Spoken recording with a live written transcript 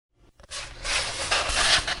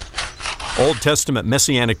Old Testament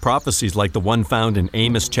messianic prophecies like the one found in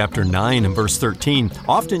Amos chapter 9 and verse 13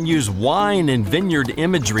 often use wine and vineyard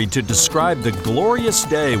imagery to describe the glorious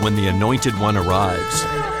day when the Anointed One arrives.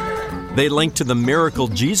 They link to the miracle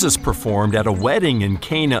Jesus performed at a wedding in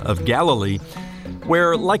Cana of Galilee,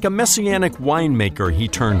 where, like a messianic winemaker, he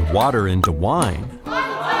turned water into wine.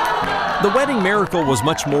 The wedding miracle was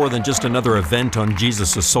much more than just another event on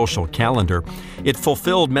Jesus' social calendar. It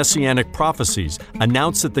fulfilled messianic prophecies,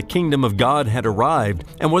 announced that the kingdom of God had arrived,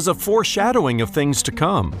 and was a foreshadowing of things to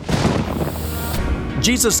come.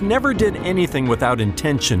 Jesus never did anything without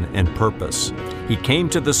intention and purpose. He came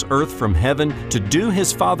to this earth from heaven to do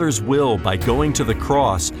His Father's will by going to the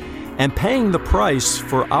cross and paying the price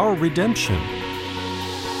for our redemption.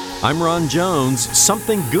 I'm Ron Jones.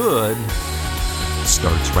 Something Good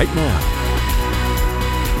starts right now.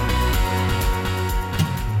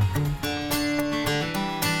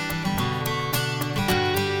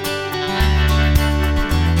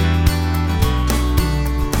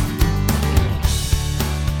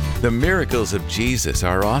 The miracles of Jesus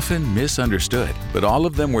are often misunderstood, but all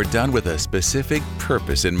of them were done with a specific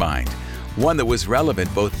purpose in mind, one that was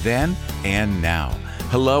relevant both then and now.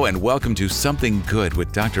 Hello and welcome to Something Good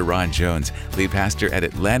with Dr. Ron Jones, lead pastor at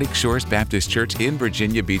Atlantic Shores Baptist Church in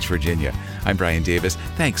Virginia Beach, Virginia. I'm Brian Davis.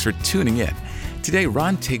 Thanks for tuning in. Today,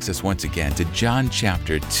 Ron takes us once again to John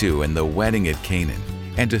chapter 2 and the wedding at Canaan,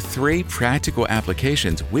 and to 3 practical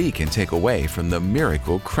applications we can take away from the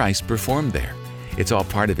miracle Christ performed there. It's all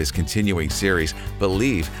part of his continuing series,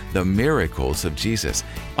 Believe the Miracles of Jesus.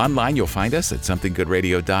 Online, you'll find us at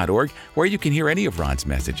somethinggoodradio.org, where you can hear any of Ron's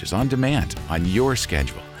messages on demand on your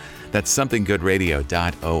schedule. That's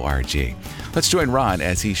somethinggoodradio.org. Let's join Ron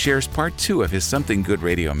as he shares part 2 of his Something Good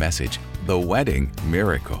Radio message, The Wedding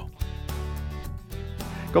Miracle.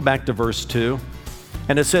 Go back to verse 2,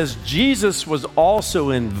 and it says, Jesus was also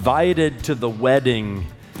invited to the wedding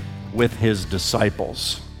with his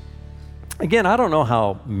disciples. Again, I don't know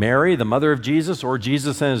how Mary, the mother of Jesus, or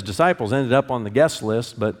Jesus and his disciples ended up on the guest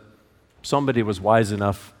list, but somebody was wise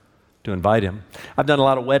enough to invite him. I've done a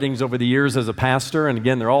lot of weddings over the years as a pastor, and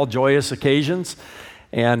again, they're all joyous occasions.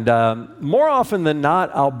 And more often than not,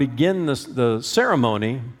 I'll begin the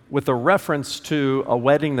ceremony with a reference to a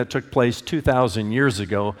wedding that took place 2,000 years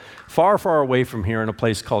ago, far, far away from here in a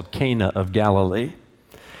place called Cana of Galilee.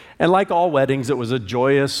 And like all weddings, it was a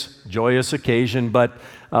joyous occasion, but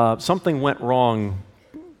something went wrong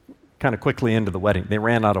kind of quickly into the wedding. They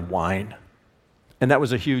ran out of wine. And that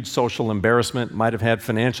was a huge social embarrassment, might have had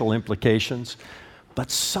financial implications.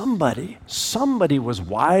 But somebody was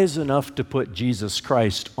wise enough to put Jesus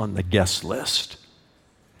Christ on the guest list.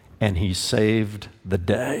 And he saved the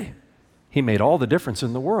day. He made all the difference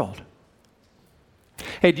in the world.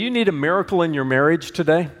 Hey, do you need a miracle in your marriage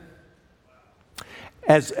today?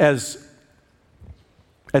 As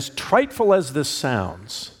trifle as this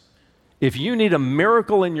sounds, if you need a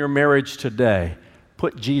miracle in your marriage today,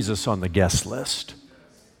 put Jesus on the guest list.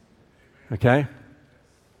 Okay?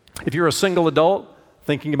 If you're a single adult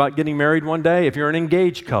thinking about getting married one day, if you're an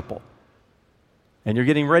engaged couple and you're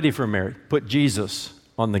getting ready for marriage, put Jesus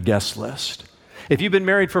on the guest list. If you've been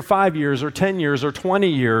married for 5 years or 10 years or 20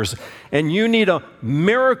 years and you need a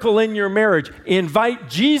miracle in your marriage, invite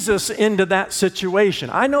Jesus into that situation.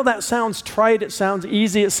 I know that sounds trite, it sounds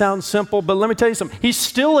easy, it sounds simple, but let me tell you something. He's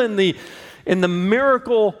still in the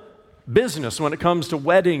miracle business when it comes to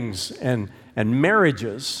weddings and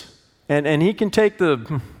marriages. And he can take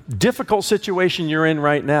the difficult situation you're in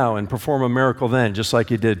right now and perform a miracle then, just like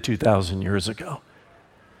he did 2,000 years ago.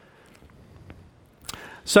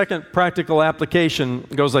 Second practical application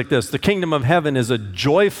goes like this. The kingdom of heaven is a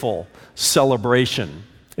joyful celebration.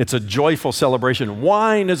 It's a joyful celebration.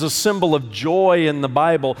 Wine is a symbol of joy in the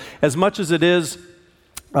Bible as much as it is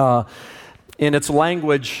in its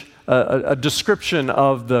language a description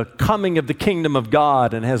of the coming of the kingdom of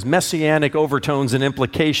God and has messianic overtones and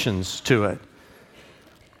implications to it.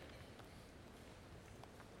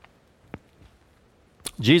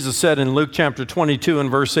 Jesus said in Luke chapter 22 and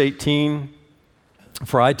verse 18,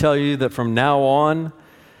 "For I tell you that from now on,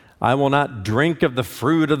 I will not drink of the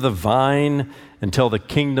fruit of the vine until the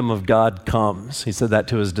kingdom of God comes." He said that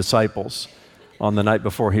to his disciples on the night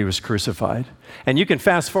before he was crucified. And you can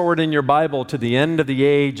fast forward in your Bible to the end of the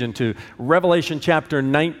age and to Revelation chapter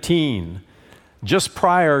 19, just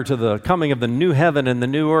prior to the coming of the new heaven and the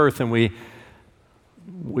new earth, and we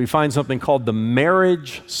find something called the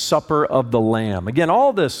marriage supper of the Lamb. Again,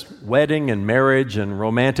 all this wedding and marriage and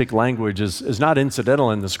romantic language is not incidental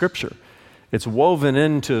in the Scripture. It's woven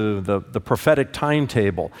into the prophetic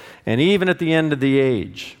timetable. And even at the end of the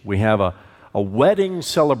age, we have a a wedding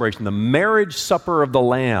celebration, the marriage supper of the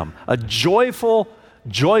Lamb, a joyful,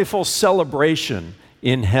 joyful celebration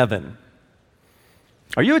in heaven.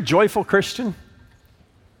 Are you a joyful Christian?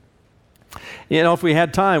 You know, if we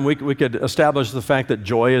had time, we could establish the fact that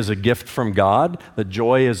joy is a gift from God, that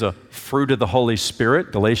joy is a fruit of the Holy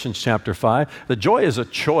Spirit, Galatians chapter 5. That joy is a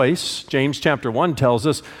choice. James chapter 1 tells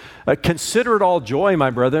us, consider it all joy, my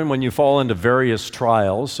brethren, when you fall into various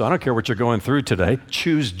trials. So I don't care what you're going through today.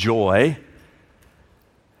 Choose joy.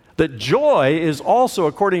 That joy is also,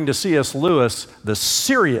 according to C.S. Lewis, the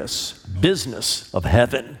serious business of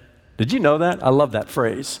heaven. Did you know that? I love that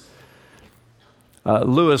phrase.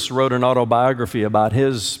 Lewis wrote an autobiography about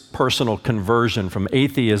his personal conversion from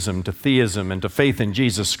atheism to theism and to faith in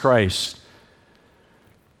Jesus Christ.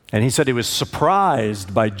 And he said he was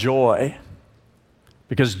surprised by joy,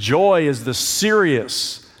 because joy is the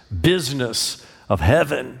serious business of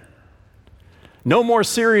heaven. No more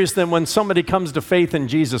serious than when somebody comes to faith in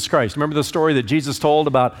Jesus Christ. Remember the story that Jesus told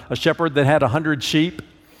about a shepherd that had 100 sheep,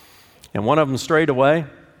 and one of them strayed away?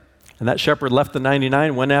 And that shepherd left the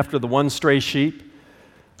 99, went after the one stray sheep,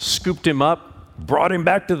 scooped him up, brought him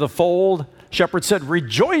back to the fold. Shepherd said,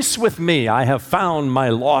 "Rejoice with me, I have found my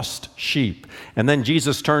lost sheep." And then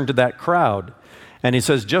Jesus turned to that crowd and he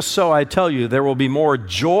says, "Just so I tell you, there will be more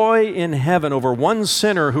joy in heaven over one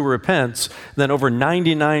sinner who repents than over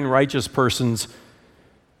 99 righteous persons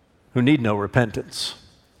who need no repentance."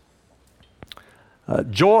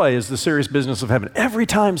 Joy is the serious business of heaven. Every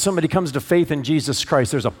time somebody comes to faith in Jesus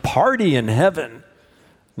Christ, there's a party in heaven,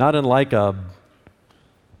 not unlike a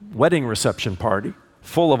wedding reception party,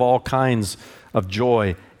 full of all kinds of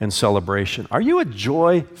joy and celebration. Are you a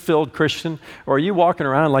joy-filled Christian, or are you walking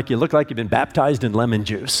around like you look like you've been baptized in lemon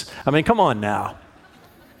juice? I mean, come on now.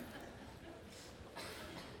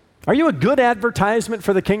 Are you a good advertisement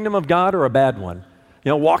for the kingdom of God or a bad one? You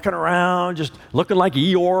know, walking around just looking like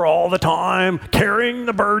Eeyore all the time, carrying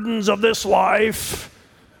the burdens of this life.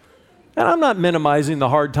 And I'm not minimizing the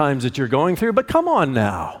hard times that you're going through, but come on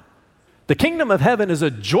now. The kingdom of heaven is a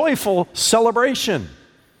joyful celebration.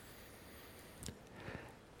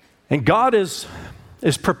 And God is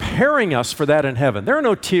preparing us for that in heaven. There are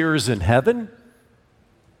no tears in heaven.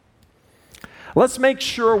 Let's make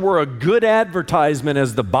sure we're a good advertisement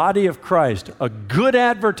as the body of Christ, a good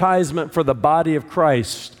advertisement for the body of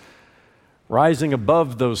Christ, rising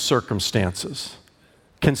above those circumstances,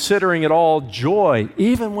 considering it all joy,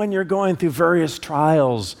 even when you're going through various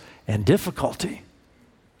trials and difficulty.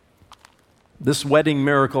 This wedding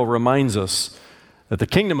miracle reminds us that the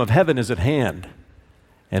kingdom of heaven is at hand,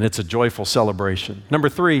 and it's a joyful celebration. Number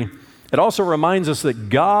 3, it also reminds us that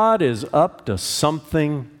God is up to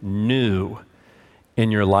something new in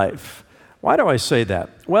your life. Why do I say that?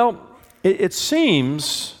 Well, it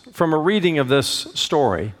seems from a reading of this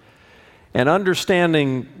story and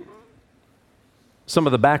understanding some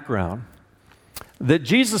of the background that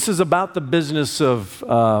Jesus is about the business of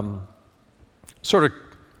sort of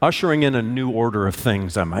ushering in a new order of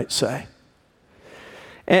things, I might say.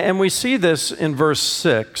 And we see this in verse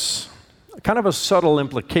 6, kind of a subtle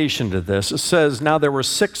implication to this. It says, "Now there were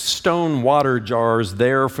 6 stone water jars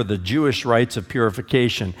there for the Jewish rites of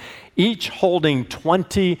purification, each holding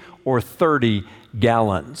 20 or 30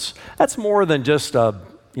 gallons." That's more than just a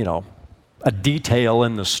detail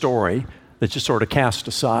in the story that's just sort of cast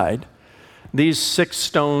aside. These 6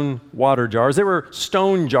 stone water jars, they were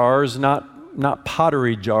stone jars, not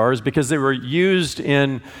pottery jars, because they were used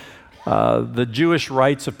in the Jewish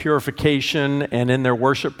rites of purification and in their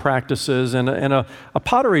worship practices. And a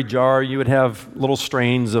pottery jar, you would have little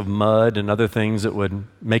strains of mud and other things that would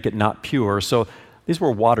make it not pure. So these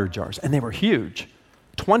were water jars, and they were huge,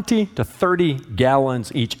 20 to 30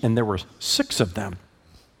 gallons each, and there were 6 of them.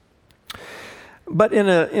 But in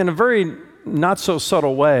a very not so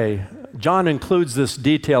subtle way, John includes this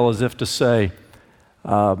detail as if to say,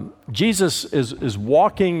 Jesus is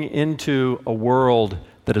walking into a world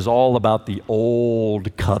that is all about the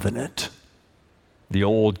old covenant. The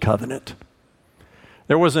old covenant.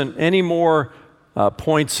 There wasn't any more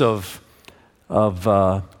points of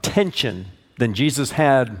tension than Jesus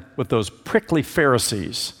had with those prickly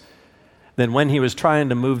Pharisees than when he was trying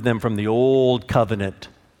to move them from the old covenant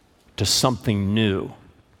to something new. Do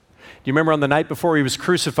you remember on the night before he was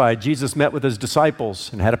crucified, Jesus met with his disciples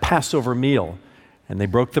and had a Passover meal. And they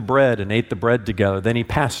broke the bread and ate the bread together. Then he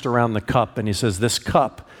passed around the cup and he says, "This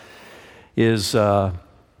cup is, and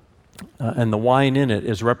the wine in it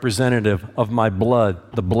is representative of my blood,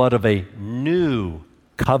 the blood of a new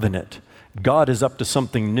covenant." God is up to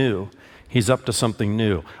something new. He's up to something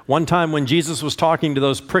new. One time when Jesus was talking to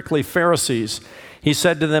those prickly Pharisees, he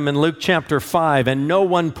said to them in Luke chapter 5, and no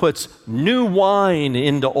one puts new wine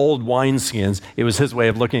into old wineskins. It was his way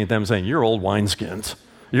of looking at them saying, you're old wineskins.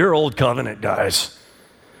 You're old covenant guys.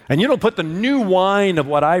 And you don't put the new wine of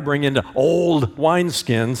what I bring into old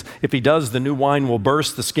wineskins. If he does, the new wine will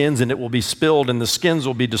burst the skins and it will be spilled and the skins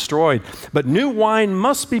will be destroyed. But new wine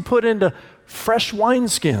must be put into fresh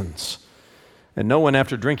wineskins. And no one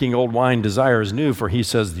after drinking old wine desires new, for he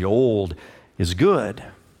says the old is good.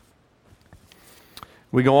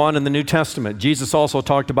 We go on in the New Testament. Jesus also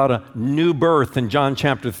talked about a new birth in John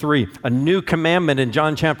chapter 3, a new commandment in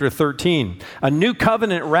John chapter 13, a new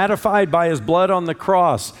covenant ratified by his blood on the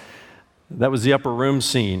cross. That was the upper room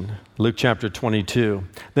scene, Luke chapter 22.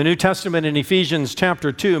 The New Testament in Ephesians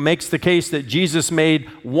chapter 2 makes the case that Jesus made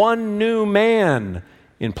one new man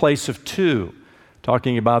in place of two,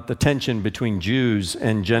 talking about the tension between Jews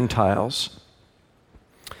and Gentiles.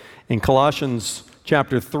 In Colossians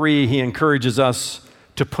chapter 3, he encourages us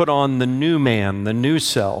to put on the new man, the new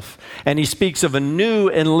self. And he speaks of a new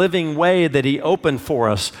and living way that he opened for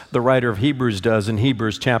us, the writer of Hebrews does in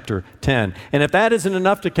Hebrews chapter 10. And if that isn't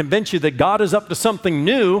enough to convince you that God is up to something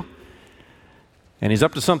new, and he's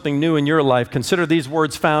up to something new in your life, consider these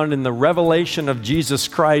words found in the Revelation of Jesus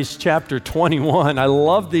Christ, chapter 21. I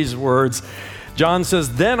love these words. John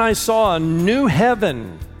says, "Then I saw a new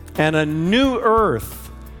heaven and a new earth.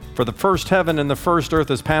 For the first heaven and the first earth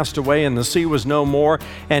has passed away, and the sea was no more.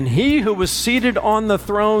 And he who was seated on the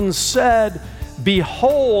throne said,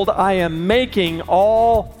 Behold, I am making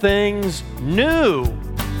all things new."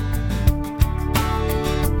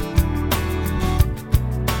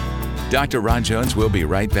 Dr. Ron Jones will be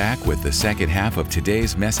right back with the second half of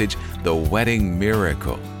today's message, The Wedding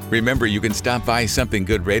Miracle. Remember, you can stop by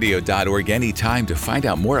somethinggoodradio.org anytime to find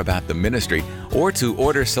out more about the ministry or to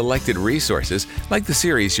order selected resources like the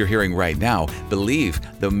series you're hearing right now, Believe,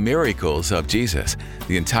 the Miracles of Jesus.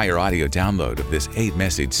 The entire audio download of this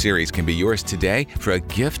 8-message series can be yours today for a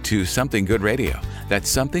gift to Something Good Radio.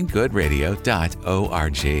 That's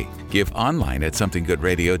somethinggoodradio.org. Give online at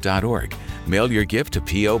somethinggoodradio.org. Mail your gift to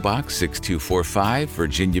P.O. Box 6245,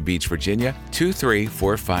 Virginia Beach, Virginia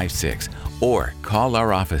 23456. Or call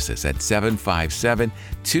our offices at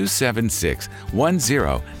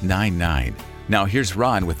 757-276-1099. Now here's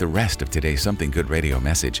Ron with the rest of today's Something Good Radio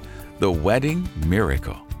message, The Wedding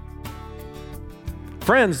Miracle.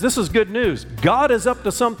 Friends, this is good news. God is up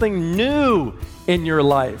to something new in your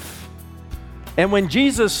life. And when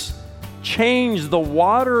Jesus changed the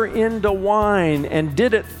water into wine and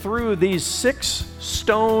did it through these 6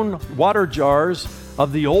 stone water jars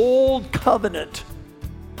of the old covenant,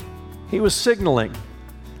 he was signaling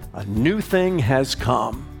a new thing has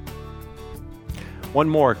come. One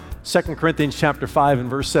more, 2 Corinthians chapter 5 and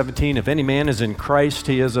verse 17, if any man is in Christ,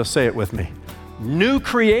 he is say it with me, new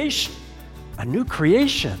creation. A new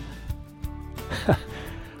creation.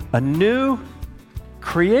 A new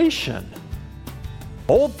creation.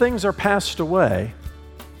 Old things are passed away,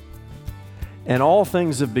 and all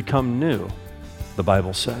things have become new, the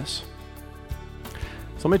Bible says.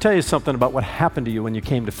 So let me tell you something about what happened to you when you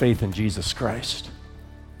came to faith in Jesus Christ.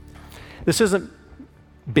 This isn't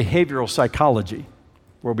behavioral psychology,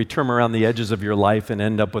 where we trim around the edges of your life and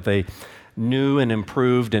end up with a new and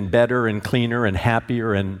improved and better and cleaner and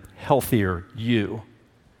happier and healthier you.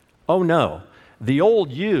 Oh no, the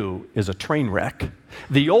old you is a train wreck.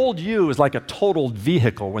 The old you is like a totaled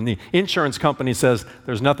vehicle. When the insurance company says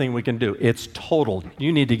there's nothing we can do, it's totaled.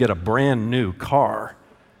 You need to get a brand new car.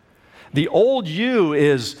 The old you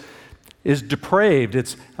is depraved.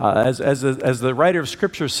 It's as the writer of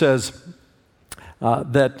Scripture says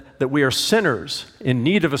that we are sinners in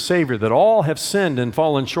need of a Savior, that all have sinned and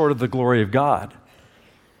fallen short of the glory of God,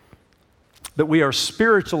 that we are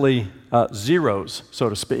spiritually zeros, so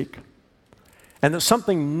to speak, and that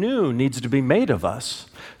something new needs to be made of us.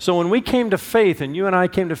 So when we came to faith, and you and I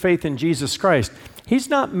came to faith in Jesus Christ, He's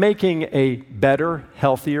not making a better,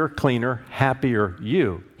 healthier, cleaner, happier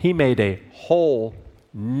you. He made a whole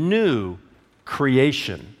new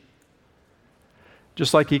creation.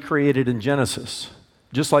 Just like He created in Genesis.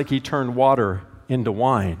 Just like He turned water into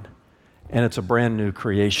wine. And it's a brand new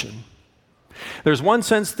creation. There's one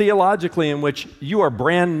sense theologically in which you are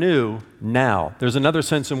brand new now. There's another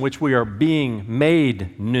sense in which we are being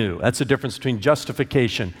made new. That's the difference between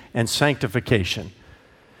justification and sanctification.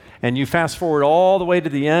 And you fast forward all the way to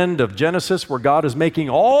the end of Genesis, where God is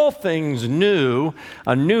making all things new,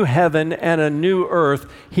 a new heaven and a new earth.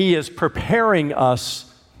 He is preparing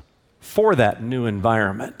us for that new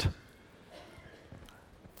environment.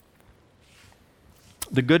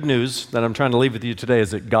 The good news that I'm trying to leave with you today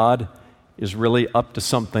is that God is really up to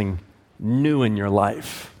something new in your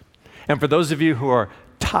life. And for those of you who are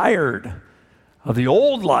tired of the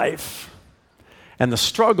old life and the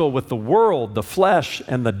struggle with the world, the flesh,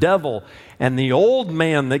 and the devil, and the old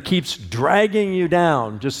man that keeps dragging you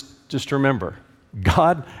down, just remember,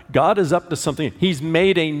 God is up to something. He's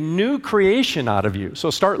made a new creation out of you. So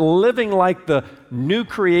start living like the new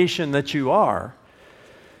creation that you are,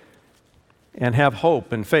 and have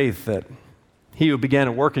hope and faith that He who began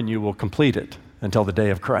a work in you will complete it until the day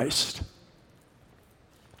of Christ.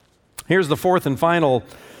 Here's the fourth and final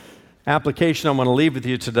application I want to leave with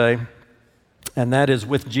you today, and that is,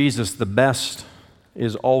 with Jesus, the best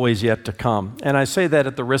is always yet to come. And I say that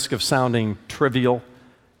at the risk of sounding trivial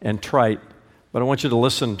and trite, but I want you to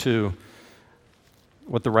listen to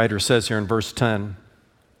what the writer says here in verse 10.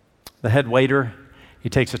 The head waiter, he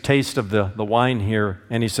takes a taste of the wine here,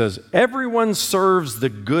 and he says, everyone serves the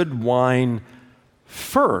good wine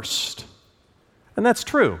first. And that's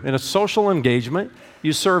true. In a social engagement,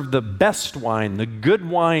 you serve the best wine, the good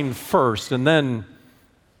wine first, and then,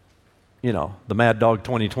 the Mad Dog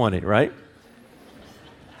 2020, right?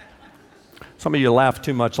 Some of you laugh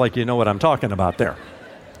too much like you know what I'm talking about there.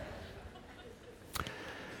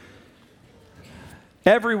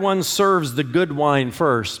 Everyone serves the good wine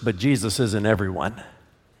first, but Jesus isn't everyone.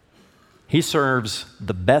 He serves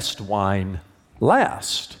the best wine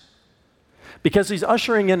last, because He's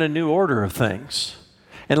ushering in a new order of things.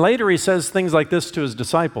 And later He says things like this to His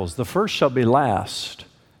disciples: the first shall be last,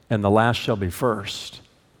 and the last shall be first.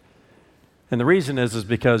 And the reason is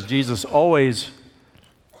because Jesus always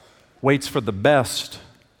waits for the best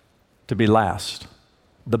to be last.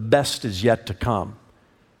 The best is yet to come.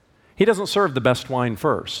 He doesn't serve the best wine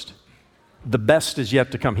first. The best is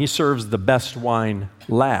yet to come. He serves the best wine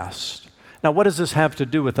last. Now, what does this have to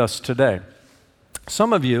do with us today?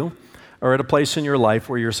 Some of you are at a place in your life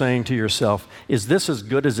where you're saying to yourself, is this as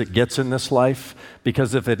good as it gets in this life?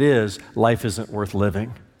 Because if it is, life isn't worth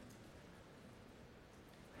living.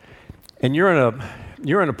 And you're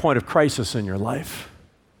in a point of crisis in your life.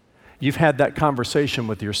 You've had that conversation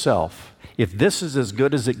with yourself. If this is as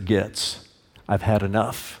good as it gets, I've had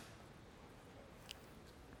enough.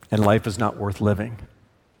 And life is not worth living.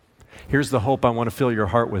 Here's the hope I want to fill your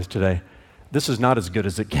heart with today. This is not as good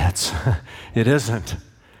as it gets. It isn't.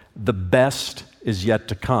 The best is yet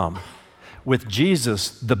to come. With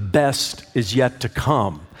Jesus, the best is yet to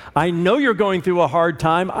come. I know you're going through a hard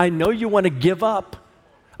time. I know you want to give up.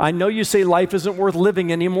 I know you say life isn't worth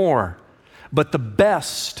living anymore. But the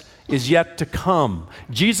best is yet to come.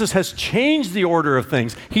 Jesus has changed the order of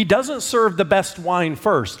things. He doesn't serve the best wine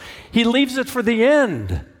first. He leaves it for the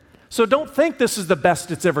end. So don't think this is the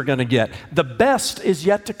best it's ever going to get. The best is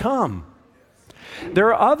yet to come.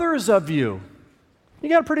 There are others of you. You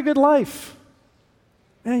got a pretty good life.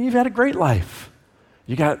 Man, you've had a great life.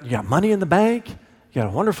 You got money in the bank. You got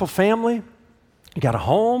a wonderful family. You got a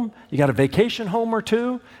home. You got a vacation home or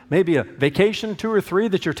two. Maybe a vacation 2 or 3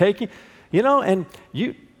 that you're taking. And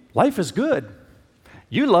life is good.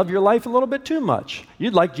 You love your life a little bit too much.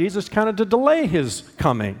 You'd like Jesus kind of to delay His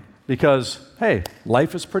coming because, hey,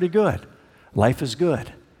 life is pretty good. Life is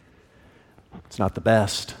good. It's not the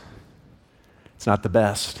best. It's not the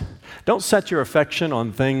best. Don't set your affection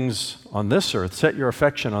on things on this earth. Set your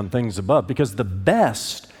affection on things above, because the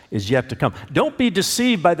best is yet to come. Don't be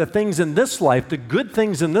deceived by the things in this life, the good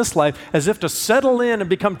things in this life, as if to settle in and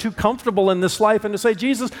become too comfortable in this life and to say,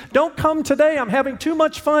 Jesus, don't come today. I'm having too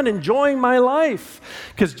much fun enjoying my life.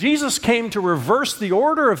 Because Jesus came to reverse the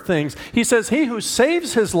order of things. He says, he who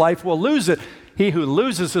saves his life will lose it. He who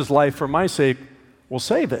loses his life for my sake will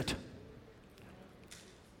save it.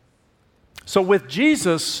 So with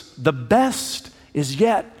Jesus, the best is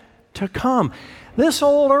yet to come. This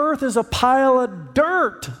old earth is a pile of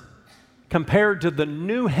dirt compared to the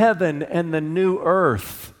new heaven and the new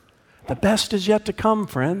earth. The best is yet to come,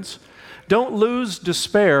 friends. Don't lose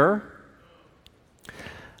despair,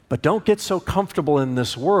 but don't get so comfortable in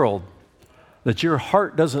this world that your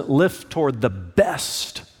heart doesn't lift toward the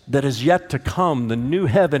best that is yet to come, the new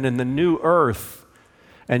heaven and the new earth.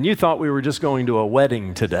 And you thought we were just going to a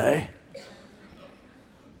wedding today.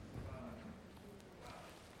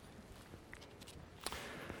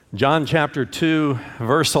 John chapter 2,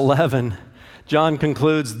 verse 11, John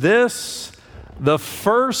concludes, this, the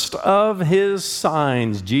first of his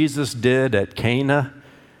signs Jesus did at Cana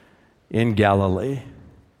in Galilee,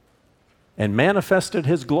 and manifested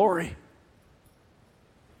his glory.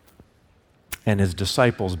 And his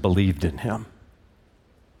disciples believed in him.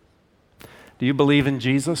 Do you believe in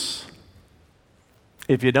Jesus?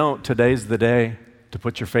 If you don't, today's the day to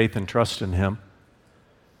put your faith and trust in him.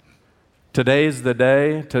 Today's the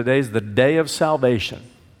day of salvation.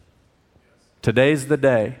 Today's the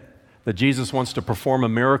day that Jesus wants to perform a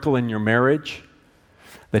miracle in your marriage,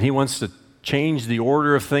 that He wants to change the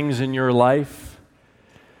order of things in your life,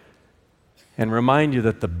 and remind you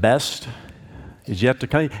that the best is yet to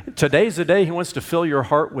come. Today's the day He wants to fill your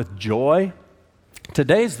heart with joy.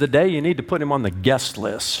 Today's the day you need to put Him on the guest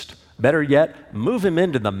list. Better yet, move Him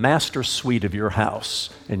into the master suite of your house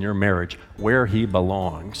in your marriage, where He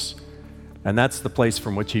belongs. And that's the place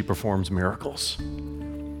from which He performs miracles.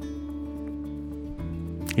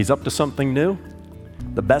 He's up to something new.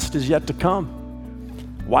 The best is yet to come.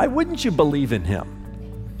 Why wouldn't you believe in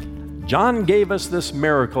Him? John gave us this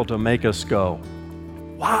miracle to make us go,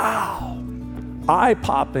 wow,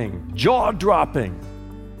 eye-popping, jaw-dropping,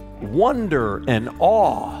 wonder and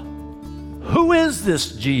awe. Who is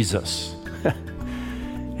this Jesus?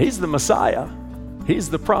 He's the Messiah. He's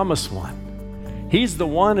the promised one. He's the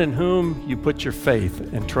one in whom you put your faith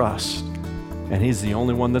and trust. And He's the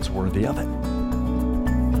only one that's worthy of it.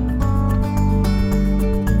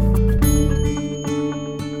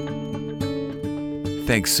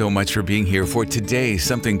 Thanks so much for being here for today's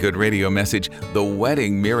Something Good radio message, The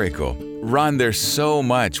Wedding Miracle. Ron, there's so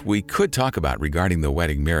much we could talk about regarding the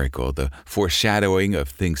wedding miracle, the foreshadowing of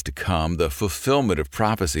things to come, the fulfillment of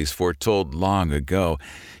prophecies foretold long ago.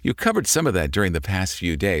 You covered some of that during the past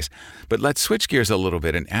few days, but let's switch gears a little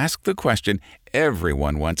bit and ask the question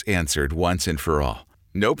everyone wants answered once and for all.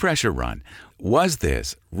 No pressure, Ron. Was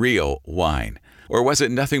this real wine, or was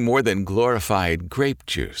it nothing more than glorified grape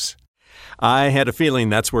juice? I had a feeling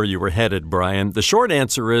that's where you were headed, Brian. The short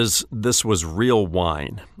answer is this was real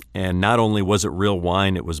wine. And not only was it real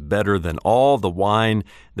wine, it was better than all the wine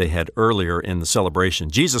they had earlier in the celebration.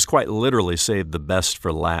 Jesus quite literally saved the best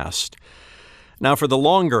for last. Now, for the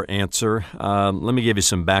longer answer, let me give you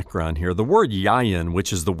some background here. The word yayin,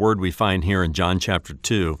 which is the word we find here in John chapter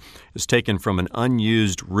 2, is taken from an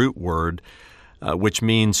unused root word which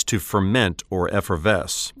means to ferment or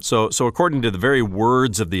effervesce. So according to the very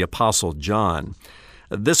words of the Apostle John,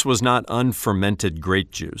 this was not unfermented grape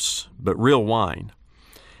juice, but real wine.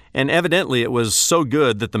 And evidently it was so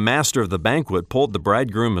good that the master of the banquet pulled the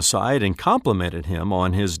bridegroom aside and complimented him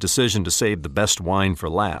on his decision to save the best wine for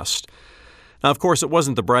last. Now, of course, it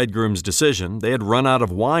wasn't the bridegroom's decision. They had run out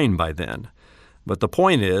of wine by then. But the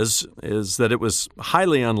point is that it was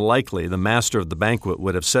highly unlikely the master of the banquet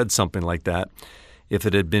would have said something like that if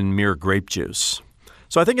it had been mere grape juice.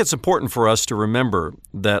 So I think it's important for us to remember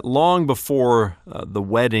that long before the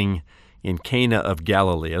wedding in Cana of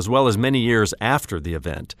Galilee, as well as many years after the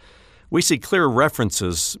event, we see clear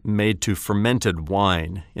references made to fermented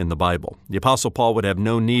wine in the Bible. The Apostle Paul would have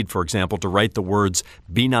no need, for example, to write the words,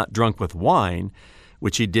 "Be not drunk with wine,"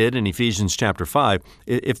 which he did in Ephesians chapter 5,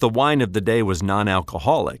 if the wine of the day was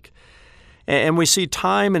non-alcoholic. And we see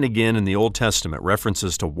time and again in the Old Testament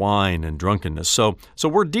references to wine and drunkenness. So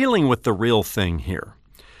we're dealing with the real thing here.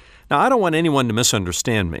 Now, I don't want anyone to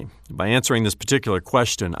misunderstand me. By answering this particular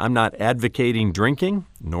question, I'm not advocating drinking,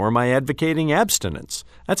 nor am I advocating abstinence.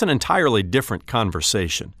 That's an entirely different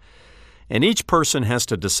conversation. And each person has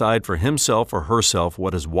to decide for himself or herself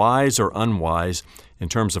what is wise or unwise in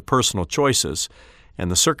terms of personal choices and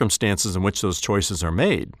the circumstances in which those choices are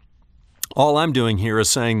made. All I'm doing here is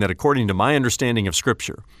saying that according to my understanding of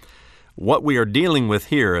Scripture, what we are dealing with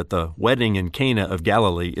here at the wedding in Cana of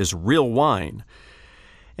Galilee is real wine.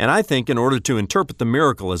 And I think in order to interpret the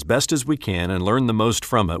miracle as best as we can and learn the most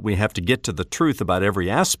from it, we have to get to the truth about every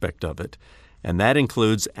aspect of it. And that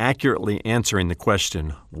includes accurately answering the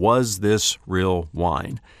question, was this real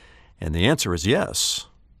wine? And the answer is yes.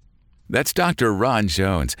 That's Dr. Ron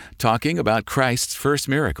Jones talking about Christ's first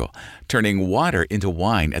miracle, turning water into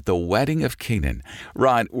wine at the wedding of Canaan.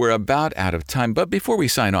 Ron, we're about out of time, but before we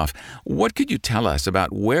sign off, what could you tell us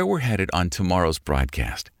about where we're headed on tomorrow's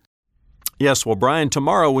broadcast? Yes, well, Brian,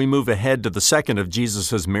 tomorrow we move ahead to the second of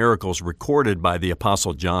Jesus' miracles recorded by the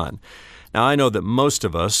Apostle John. Now, I know that most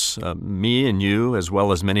of us, me and you, as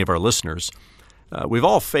well as many of our listeners, we've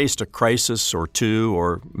all faced a crisis or two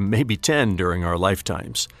or maybe 10 during our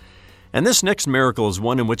lifetimes. And this next miracle is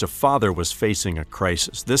one in which a father was facing a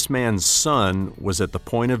crisis. This man's son was at the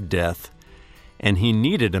point of death, and he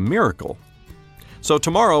needed a miracle. So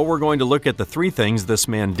tomorrow we're going to look at the 3 things this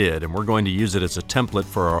man did, and we're going to use it as a template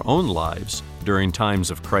for our own lives during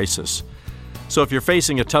times of crisis. So if you're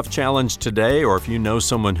facing a tough challenge today, or if you know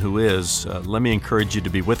someone who is, let me encourage you to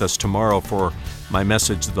be with us tomorrow for my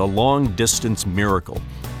message, The Long Distance Miracle,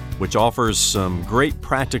 which offers some great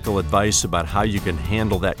practical advice about how you can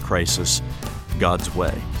handle that crisis God's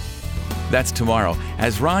way. That's tomorrow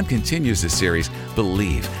as Ron continues the series,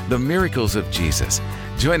 Believe, the Miracles of Jesus.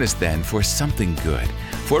 Join us then for Something Good.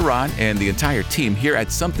 For Ron and the entire team here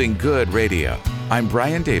at Something Good Radio, I'm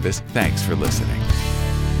Brian Davis. Thanks for listening.